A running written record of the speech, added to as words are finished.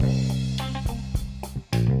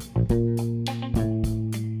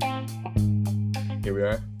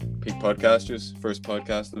Podcasters, first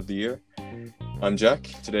podcast of the year. I'm Jack.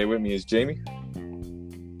 Today with me is Jamie.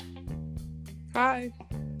 Hi.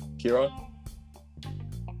 Kieran.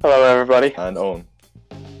 Hello, everybody. And Owen.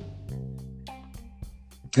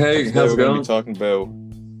 Hey, Today how's we're it going to going? be talking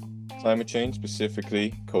about climate change,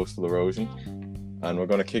 specifically coastal erosion. And we're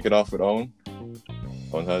going to kick it off with Owen.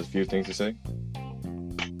 Owen has a few things to say.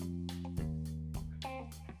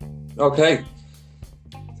 Okay.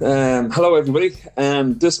 Hello, everybody.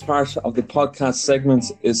 This part of the podcast segment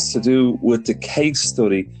is to do with the case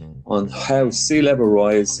study on how sea level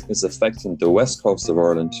rise is affecting the west coast of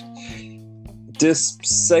Ireland. This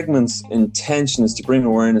segment's intention is to bring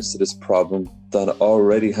awareness to this problem that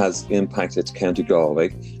already has impacted County Galway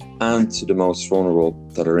and to the most vulnerable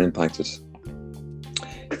that are impacted.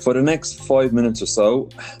 For the next 5 minutes or so,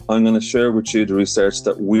 I'm going to share with you the research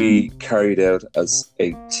that we carried out as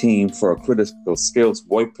a team for a critical skills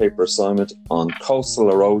white paper assignment on coastal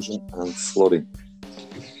erosion and flooding.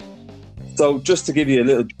 So just to give you a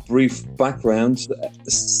little brief background,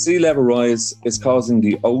 sea level rise is causing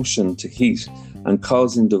the ocean to heat and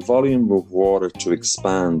causing the volume of water to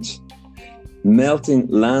expand. Melting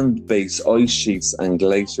land-based ice sheets and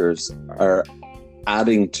glaciers are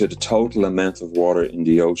adding to the total amount of water in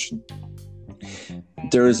the ocean.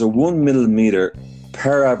 There is a 1 millimetre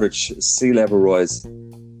per average sea level rise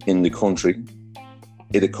in the country.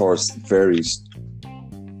 It, of course, varies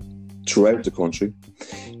throughout the country.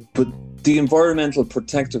 But the Environmental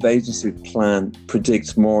Protective Agency plan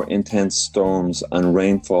predicts more intense storms and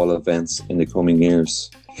rainfall events in the coming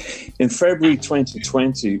years. In February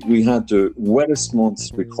 2020, we had the wettest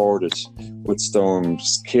months recorded with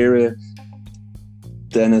storms Ciara,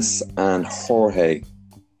 Dennis and Jorge.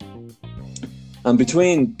 And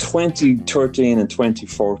between 2013 and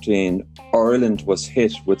 2014, Ireland was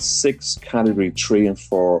hit with 6 Category 3 and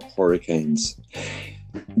 4 hurricanes.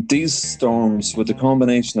 These storms, with a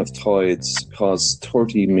combination of tides, caused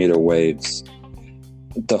 30-metre waves,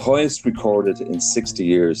 the highest recorded in 60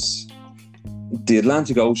 years. The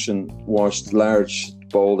Atlantic Ocean washed large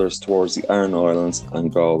boulders towards the Aran Islands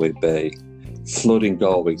and Galway Bay, flooding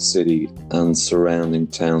Galway City and surrounding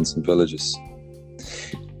towns and villages.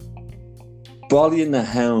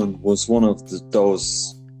 Ballynahown was one of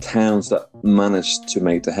those towns that managed to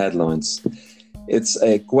make the headlines. It's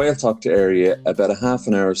a Gaeltacht area about a half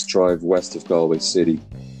an hour's drive west of Galway City.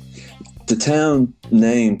 The town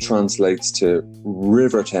name translates to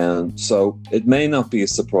River Town, so it may not be a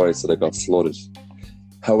surprise that it got flooded.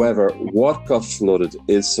 However, what got flooded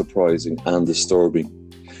is surprising and disturbing.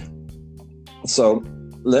 So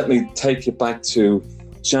let me take you back to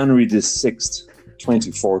January the 6th,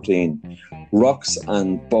 2014. Rocks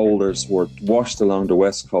and boulders were washed along the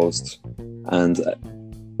west coast and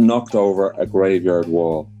knocked over a graveyard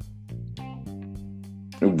wall.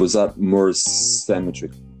 It was at Moors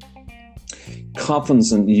Cemetery.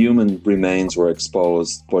 Coffins and human remains were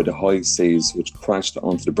exposed by the high seas, which crashed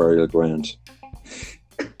onto the burial ground.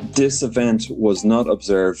 This event was not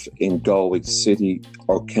observed in Galway City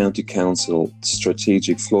or County Council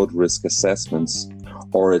strategic flood risk assessments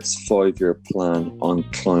or its 5-year plan on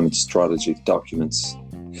climate strategy documents.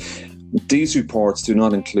 These reports do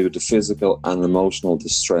not include the physical and emotional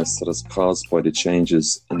distress that is caused by the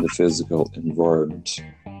changes in the physical environment.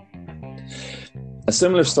 A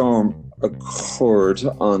similar storm occurred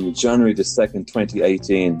on January the 2nd,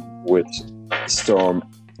 2018 with Storm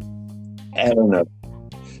Eleanor.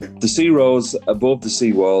 The sea rose above the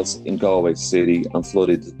sea walls in Galway City and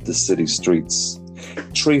flooded the city streets.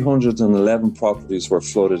 311 properties were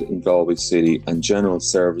flooded in Galway City and general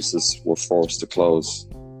services were forced to close.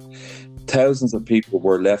 Thousands of people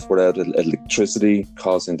were left without electricity,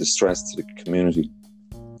 causing distress to the community.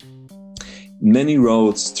 Many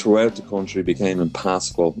roads throughout the country became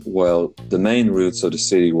impassable, while the main routes of the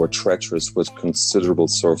city were treacherous with considerable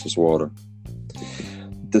surface water.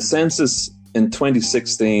 The census in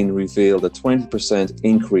 2016 revealed a 20%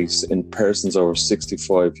 increase in persons over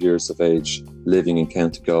 65 years of age living in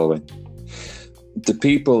County Galway. The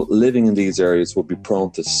people living in these areas will be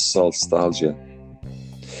prone to solstalgia.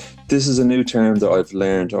 This is a new term that I've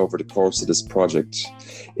learned over the course of this project.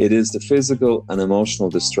 It is the physical and emotional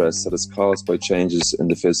distress that is caused by changes in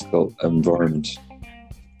the physical environment.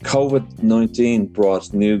 COVID-19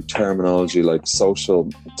 brought new terminology like social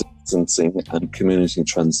distancing and community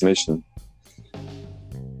transmission.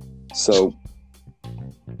 So,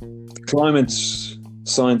 climate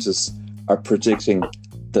scientists are predicting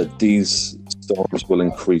that these storms will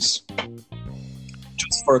increase.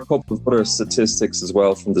 Just for a couple of other statistics as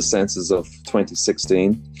well from the census of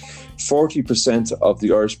 2016, 40% of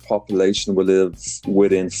the Irish population will live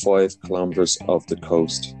within 5 kilometres of the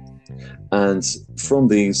coast. And from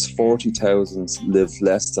these, 40,000 live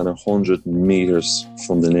less than 100 metres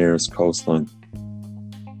from the nearest coastline.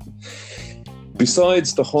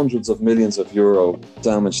 Besides the hundreds of millions of euro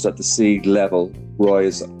damage that the sea level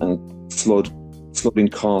rise and flooding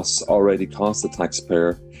costs already cost the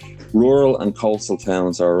taxpayer, rural and coastal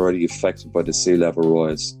towns are already affected by the sea level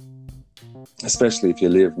rise, especially if you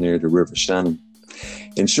live near the River Shannon.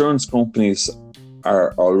 Insurance companies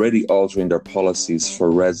are already altering their policies for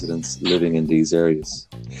residents living in these areas.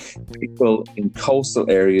 People in coastal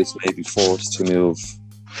areas may be forced to move.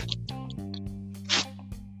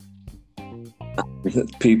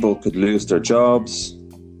 People could lose their jobs,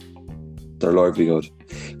 their livelihood.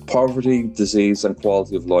 Poverty, disease, and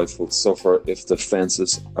quality of life will suffer if the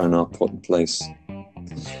fences are not put in place.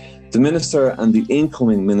 The Minister and the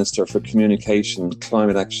incoming Minister for Communication,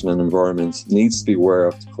 Climate Action and Environment needs to be aware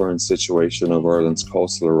of the current situation of Ireland's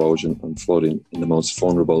coastal erosion and flooding in the most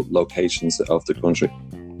vulnerable locations of the country.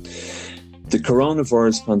 The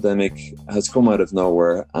coronavirus pandemic has come out of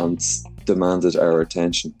nowhere and demanded our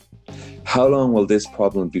attention. How long will this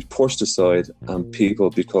problem be pushed aside and people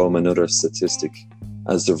become another statistic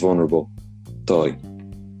as the vulnerable die?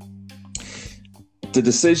 The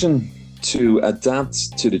decision to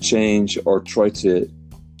adapt to the change or try to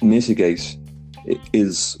mitigate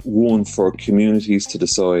is one for communities to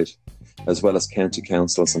decide, as well as county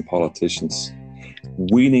councils and politicians.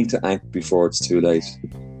 We need to act before it's too late.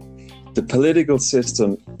 The political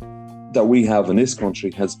system that we have in this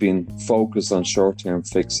country has been focused on short-term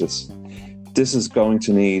fixes. This is going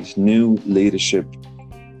to need new leadership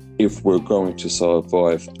if we're going to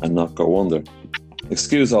survive and not go under.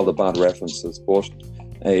 Excuse all the bad references, but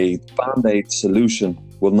a band-aid solution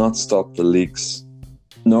will not stop the leaks,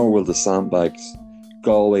 nor will the sandbags.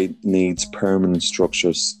 Galway needs permanent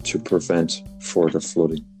structures to prevent further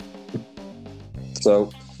flooding.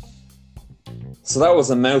 So that was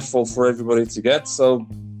a mouthful for everybody to get. So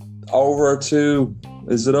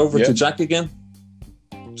is it over to Jack again?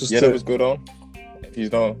 That was good on. If you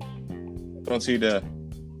don't see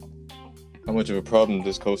how much of a problem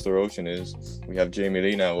this coastal erosion is, we have Jamie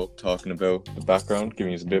Lee now up talking about the background,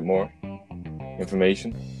 giving us a bit more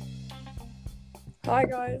information. Hi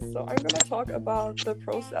guys, so I'm going to talk about the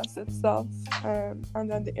process itself and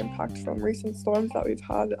then the impact from recent storms that we've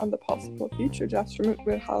had and the possible future detriment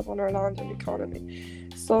we'll have on our land and economy.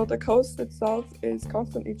 So the coast itself is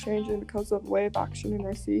constantly changing because of wave action in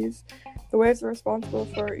our seas. The waves are responsible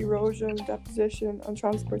for erosion, deposition and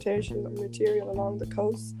transportation of material along the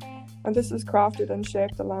coast, and this has crafted and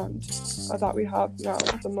shaped the land that we have now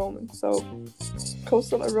at the moment. So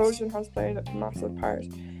coastal erosion has played a massive part,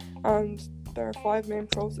 and there are 5 main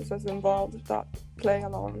processes involved that play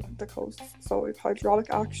along the coast. So we've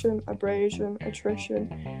hydraulic action, abrasion,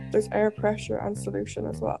 attrition, there's air pressure and solution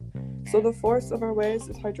as well. So the force of our waves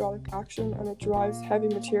is hydraulic action, and it drives heavy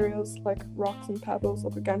materials like rocks and pebbles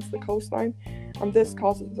up against the coastline, and this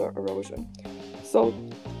causes the erosion. So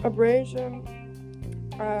abrasion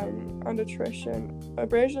and attrition.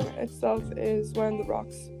 Abrasion itself is when the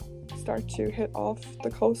rocks start to hit off the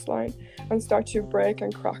coastline and start to break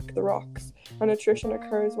and crack the rocks. And attrition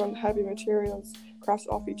occurs when heavy materials crash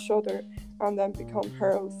off each other and then become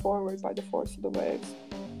hurled forward by the force of the waves.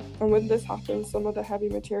 And when this happens, some of the heavy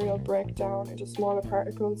material break down into smaller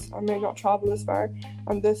particles and may not travel as far,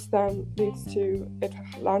 and this then leads to it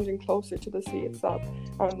landing closer to the sea itself,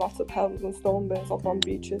 and lots of pebbles and stone bins up on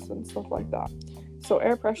beaches and stuff like that. So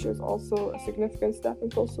air pressure is also a significant step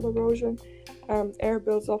in coastal erosion. Air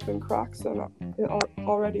builds up in cracks and it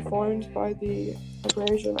already formed by the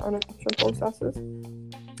abrasion and attrition processes.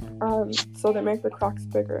 So they make the cracks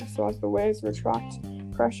bigger. So as the waves retract,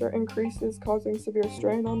 pressure increases, causing severe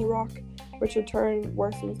strain on the rock, which in turn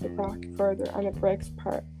worsens the crack further, and it breaks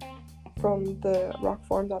apart from the rock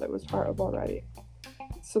form that it was part of already.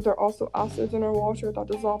 So there are also acids in our water that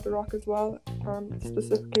dissolve the rock as well,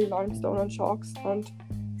 specifically limestone and chalks, and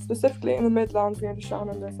specifically in the Midlands near the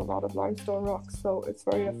Shannon there's a lot of limestone rocks, so it's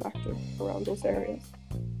very effective around those areas.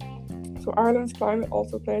 So Ireland's climate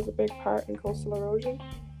also plays a big part in coastal erosion.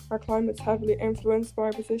 Our climate is heavily influenced by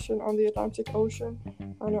our position on the Atlantic Ocean,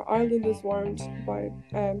 and our island is warmed by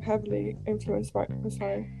heavily influenced by,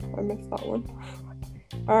 I missed that one.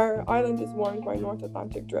 Our island is warmed by North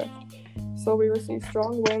Atlantic drift. So we receive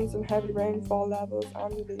strong winds and heavy rainfall levels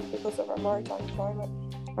annually because of our maritime climate,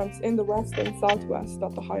 and it's in the west and southwest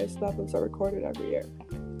that the highest levels are recorded every year.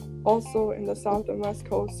 Also in the south and west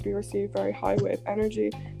coast we receive very high wave energy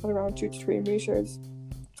at around 2 to 3 meters.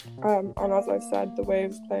 And as I said, the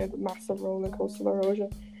waves play a massive role in coastal erosion.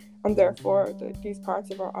 and therefore these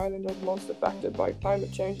parts of our island are the most affected by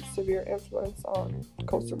climate change's severe influence on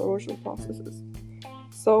coastal erosion processes.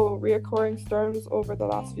 So reoccurring storms over the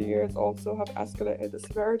last few years also have escalated the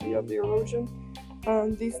severity of the erosion,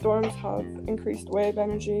 and these storms have increased wave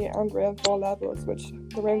energy and rainfall levels, which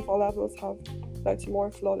the rainfall levels have led to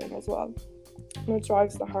more flooding as well. And it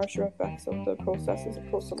drives the harsher effects of the processes of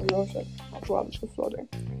coastal erosion as well as the flooding.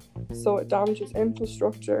 So it damages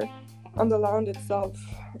infrastructure, and the land itself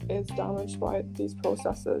is damaged by these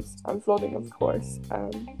processes, and flooding, of course,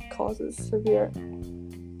 causes severe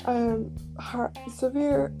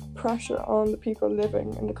pressure on the people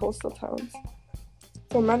living in the coastal towns.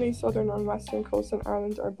 So many southern and western coasts in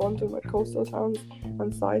Ireland are abundant with coastal towns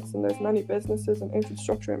and sites, and there's many businesses and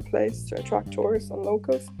infrastructure in place to attract tourists and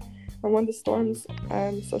locals. And when the storms,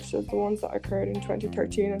 such as the ones that occurred in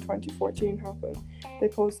 2013 and 2014 happen, they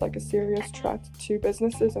pose like a serious threat to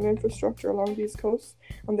businesses and infrastructure along these coasts,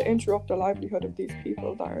 and they interrupt the livelihood of these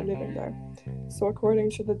people that are living there. So according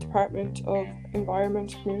to the Department of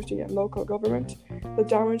Environment, Community and Local Government, the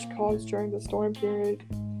damage caused during the storm period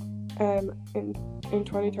in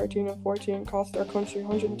 2013 and 14 cost our country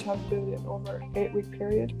 110 billion over an 8-week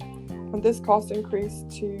period. And this cost increased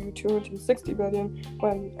to 260 billion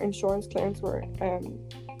when insurance claims were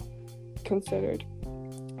considered.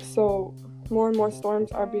 So more and more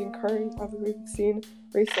storms are being occurring, as we've seen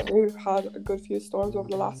recently. We've had a good few storms over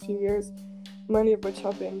the last few years, many of which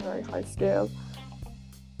have been very high scale.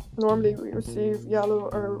 Normally we receive yellow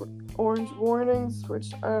or orange warnings,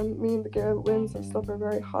 which mean the gale winds and stuff are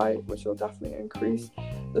very high, which will definitely increase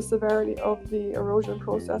the severity of the erosion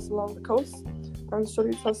process along the coast. And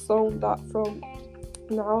studies have shown that from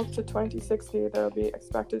now to 2060, they'll be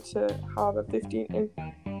expected to have a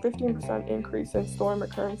 15% increase in storm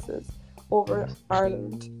occurrences over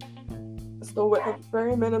Ireland. So with a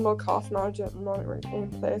very minimal cost management and monitoring in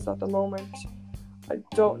place at the moment, I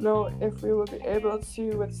don't know if we will be able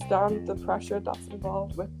to withstand the pressure that's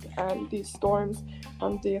involved with these storms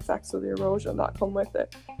and the effects of the erosion that come with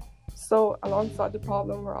it. So alongside the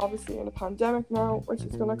problem, we're obviously in a pandemic now, which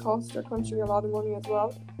is going to cost our country a lot of money as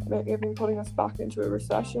well, even putting us back into a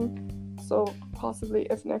recession. So possibly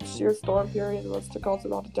if next year's storm period was to cause a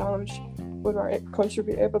lot of damage, would our country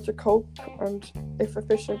be able to cope? And if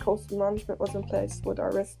efficient coastal management was in place, would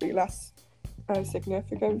our risk be less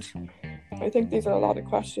significant? I think these are a lot of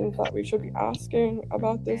questions that we should be asking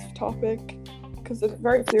about this topic, because it's a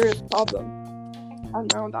very serious problem.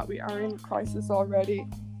 And now that we are in crisis already,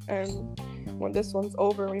 and when this one's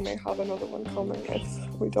over, we may have another one coming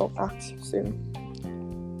if we don't act soon.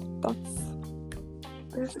 That's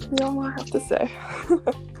basically all I have to say.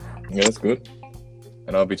 Yeah, that's good.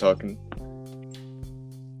 And I'll be talking.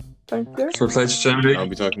 Thank you. I'll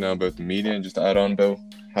be talking now about the media, and just to add on about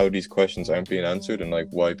how these questions aren't being answered, and like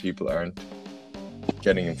why people aren't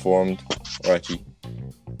getting informed or actually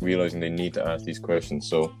realizing they need to ask these questions.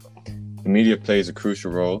 So the media plays a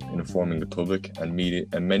crucial role in informing the public, and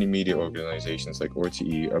many media organizations like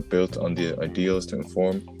RTE are built on the ideals to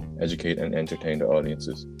inform, educate and entertain their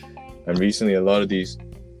audiences. And recently a lot of these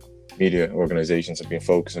media organizations have been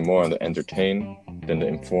focusing more on the entertain than the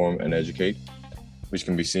inform and educate, which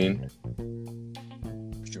can be seen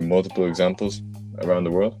through multiple examples around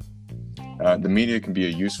the world. The media can be a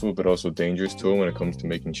useful but also dangerous tool when it comes to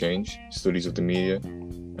making change. Studies of the media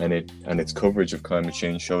and its coverage of climate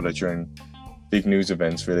change show that during big news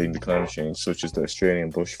events relating to climate change, such as the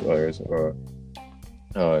Australian bushfires or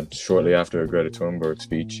shortly after a Greta Thunberg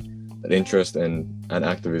speech, that interest and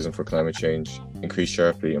activism for climate change increased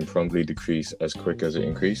sharply and promptly decreased as quick as it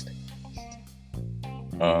increased.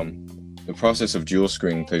 The process of dual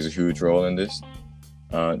screening plays a huge role in this.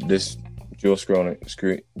 This dual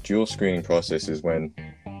screening process is when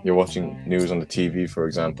you're watching news on the TV, for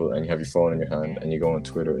example, and you have your phone in your hand and you go on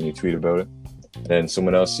Twitter and you tweet about it, and then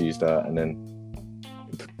someone else sees that and then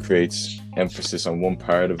it creates emphasis on one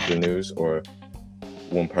part of the news or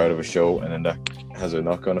one part of a show, and then that has a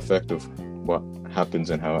knock-on effect of what happens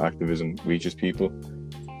and how activism reaches people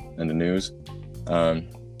and the news.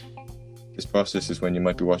 This process is when you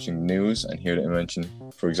might be watching the news and hear that mention,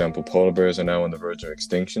 for example, polar bears are now on the verge of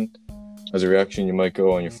extinction. As a reaction, you might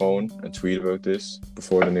go on your phone and tweet about this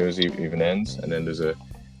before the news even ends, and then there's a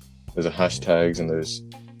hashtags and there's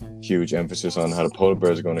huge emphasis on how the polar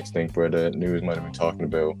bears are going extinct, where the news might have been talking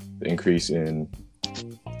about the increase in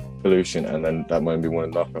pollution, and then that might be one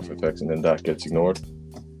of the knock-off effects, and then that gets ignored.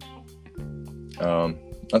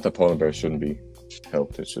 Not that polar bears shouldn't be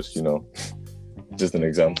helped, it's just, just an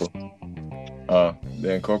example.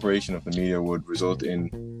 The incorporation of the media would result in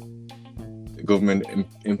the government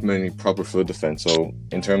implementing proper flood defense. So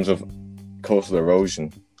in terms of coastal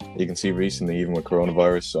erosion, you can see recently, even with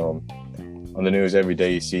coronavirus, on the news every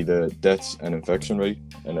day you see the deaths and infection rate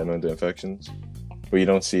and the amount of infections, but you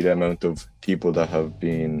don't see the amount of people that have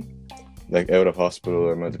been like out of hospital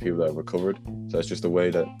or amount of people that have recovered. So that's just a way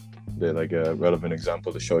that they're like a relevant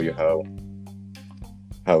example to show you how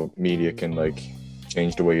media can like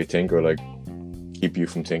change the way you think or like keep you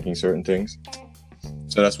from thinking certain things.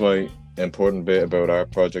 So that's why an important bit about our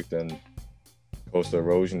project and coastal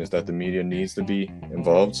erosion is that the media needs to be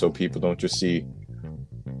involved, so people don't just see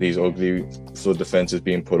these ugly flood defenses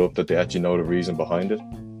being put up, that they actually know the reason behind it.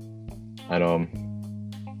 And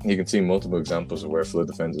you can see multiple examples of where flood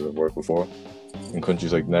defenses have worked before in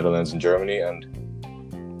countries like Netherlands and Germany, and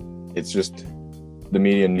it's just the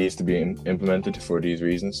media needs to be implemented for these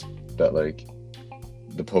reasons, that like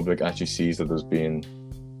the public actually sees that there's being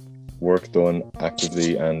work done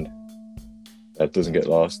actively and that doesn't get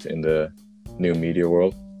lost in the new media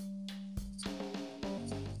world.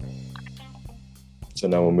 So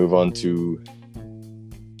now we'll move on to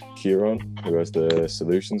Kieran, who has the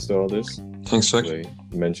solutions to all this. Thanks, Jack. I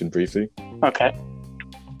mentioned briefly. Okay.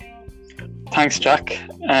 Thanks, Jack.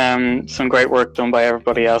 Some great work done by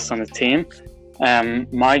everybody else on the team.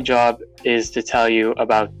 My job is to tell you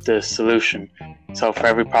about the solution. So for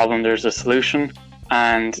every problem, there's a solution.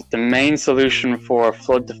 And the main solution for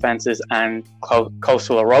flood defenses and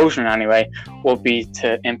coastal erosion anyway will be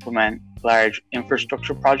to implement large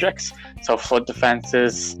infrastructure projects. So flood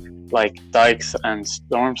defenses like dikes and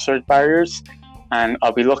storm surge barriers. And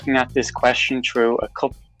I'll be looking at this question through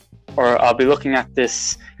I'll be looking at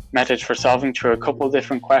this method for solving through a couple of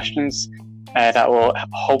different questions that will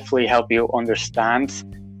hopefully help you understand.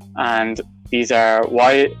 And these are,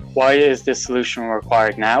 why is this solution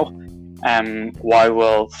required now? Why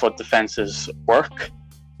will flood defenses work?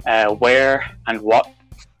 Where and what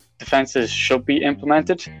defenses should be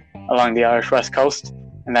implemented along the Irish West Coast?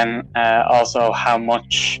 And then also how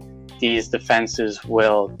much these defenses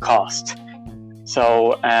will cost.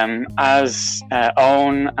 So as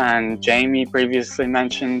Owen and Jamie previously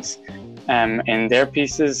mentioned in their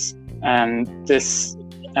pieces, this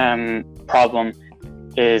problem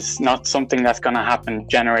is not something that's going to happen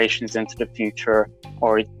generations into the future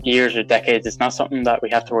or years or decades. It's not something that we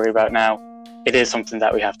have to worry about now. It is something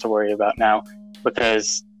that we have to worry about now,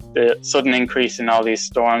 because the sudden increase in all these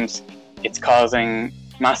storms, it's causing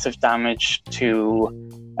massive damage to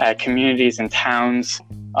communities and towns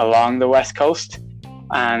along the West Coast.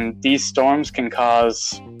 And these storms can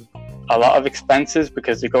cause a lot of expenses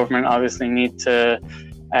because the government obviously need to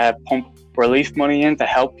pump relief money in to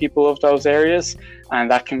help people of those areas, and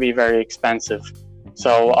that can be very expensive.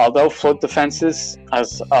 So although flood defenses,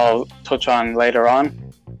 as I'll touch on later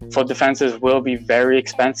on, flood defenses will be very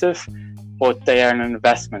expensive, but they are an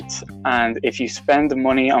investment. And if you spend the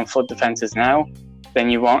money on flood defenses now, then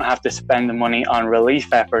you won't have to spend the money on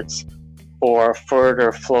relief efforts for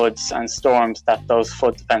further floods and storms that those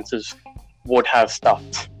flood defenses would have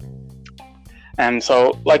stopped. And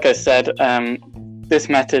so, like I said, this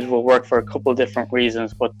method will work for a couple of different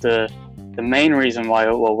reasons, but the main reason why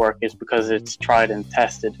it will work is because it's tried and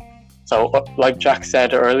tested. So, like Jack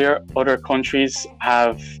said earlier, other countries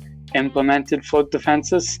have implemented flood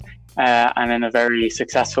defenses and in a very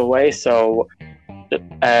successful way. So, the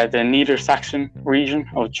Niedersachsen region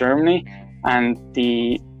of Germany and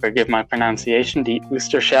forgive my pronunciation, the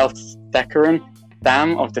Oosterschelde-Dekeren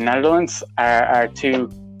Dam of the Netherlands are two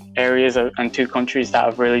areas and two countries that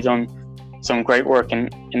have really done some great work in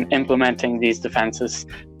implementing these defenses.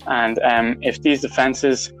 And if these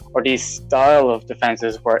defenses or these style of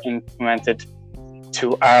defenses were implemented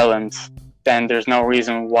to Ireland, then there's no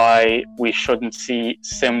reason why we shouldn't see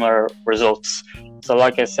similar results. So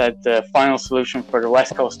like I said, the final solution for the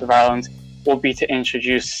west coast of Ireland will be to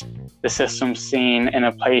introduce the system seen in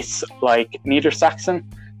a place like Niedersachsen.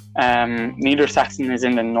 Niedersachsen is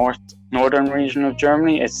in the northern region of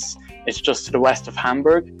Germany. It's just to the west of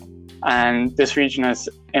Hamburg. And this region has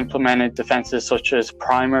implemented defenses such as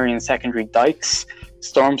primary and secondary dikes,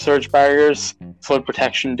 storm surge barriers, flood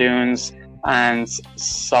protection dunes, and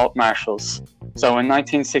salt marshals. So in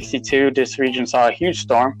 1962, this region saw a huge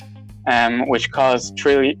storm, which caused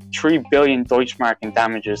 3 billion Deutschmark in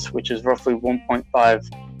damages, which is roughly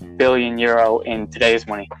 1.5 billion euro in today's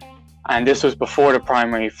money. And this was before the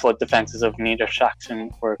primary flood defenses of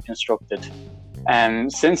Niedersachsen were constructed.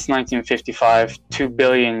 Since 1955, 2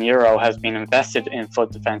 billion euro has been invested in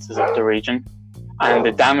flood defenses of the region, and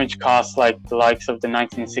the damage costs, like the likes of the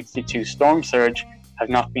 1962 storm surge, have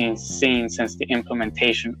not been seen since the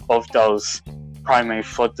implementation of those primary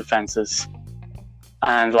flood defenses.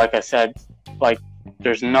 And like I said, like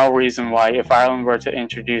there's no reason why, if Ireland were to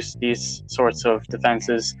introduce these sorts of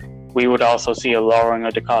defences, we would also see a lowering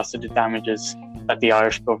of the cost of the damages that the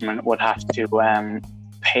Irish government would have to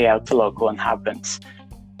pay out to local inhabitants.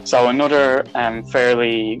 So another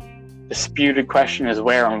fairly disputed question is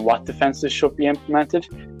where and what defences should be implemented.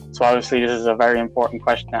 So obviously this is a very important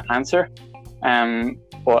question to answer.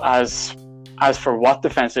 But as for what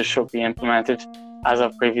defences should be implemented, as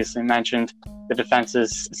I've previously mentioned, the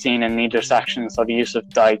defences seen in neither section, so the use of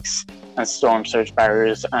dikes and storm surge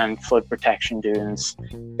barriers and flood protection dunes,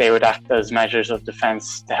 they would act as measures of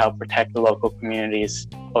defence to help protect the local communities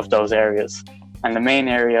of those areas. And the main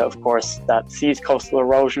area, of course, that sees coastal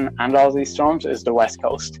erosion and all these storms is the west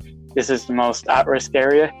coast. This is the most at-risk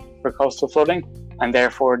area for coastal flooding, and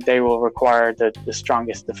therefore they will require the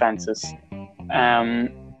strongest defences.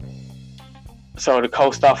 So the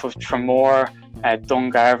coast off of Tramore,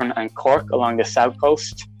 Dungarvan and Cork along the south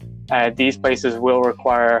coast, these places will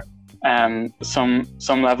require some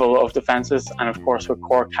level of defences. And of course, with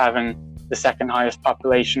Cork having the second highest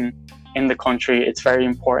population in the country, it's very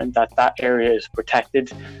important that that area is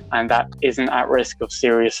protected and that isn't at risk of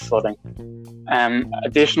serious flooding.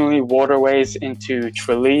 Additionally, waterways into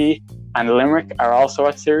Tralee and Limerick are also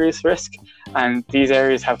at serious risk, and these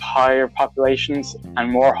areas have higher populations and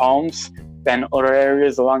more homes than other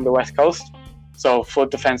areas along the west coast. So flood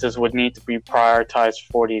defences would need to be prioritised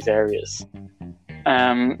for these areas.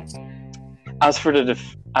 As for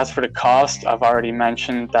the cost, I've already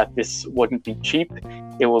mentioned that this wouldn't be cheap.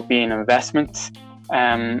 It will be an investment.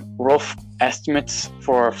 Rough estimates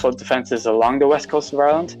for flood defences along the west coast of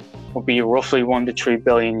Ireland will be roughly €1 to €3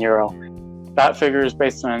 billion. That figure is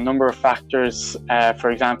based on a number of factors. For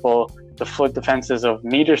example, the flood defences of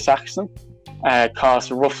Niedersachsen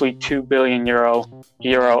cost roughly €2 billion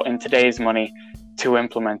in today's money to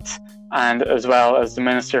implement. And as well as the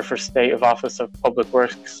Minister for State of Office of Public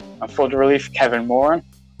Works and Flood Relief, Kevin Moran,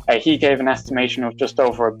 he gave an estimation of just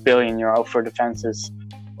over €1 billion for defences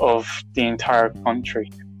of the entire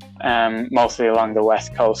country, mostly along the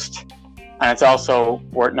west coast. And it's also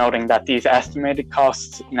worth noting that these estimated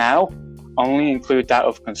costs now only include that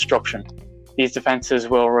of construction. These defences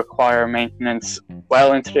will require maintenance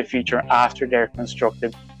well into the future after they're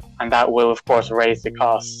constructed, and that will of course raise the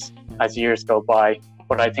costs as years go by.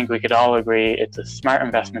 But I think we could all agree it's a smart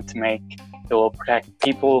investment to make. It will protect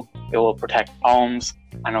people, it will protect homes,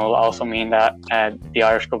 and it will also mean that the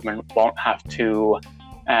Irish government won't have to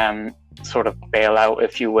sort of bail out,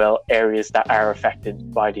 if you will, areas that are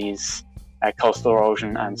affected by these coastal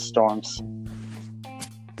erosion and storms.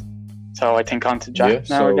 So I think on to Jack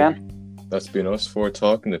again. That's been us for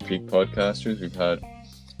talking, the Peak Podcasters. We've had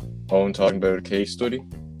Owen talking about a case study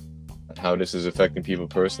and how this is affecting people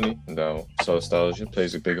personally, and how nostalgia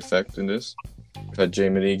plays a big effect in this. We've had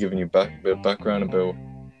Jamie Lee giving you a bit of background about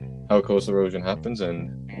how coastal erosion happens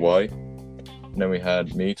and why. And then we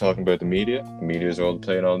had me talking about the media. The media's role to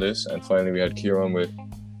play in all this. And finally we had Kieran with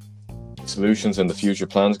solutions and the future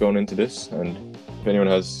plans going into this. And if anyone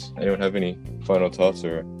have any final thoughts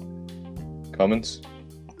or comments?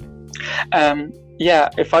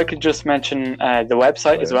 If I could just mention the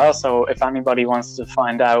website as well. So if anybody wants to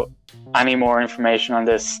find out any more information on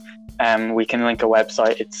this, we can link a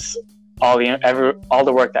website. It's all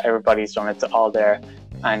the work that everybody's done. It's all there,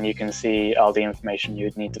 and you can see all the information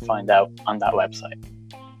you'd need to find out on that website.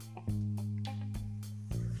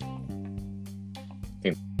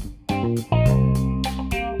 Okay.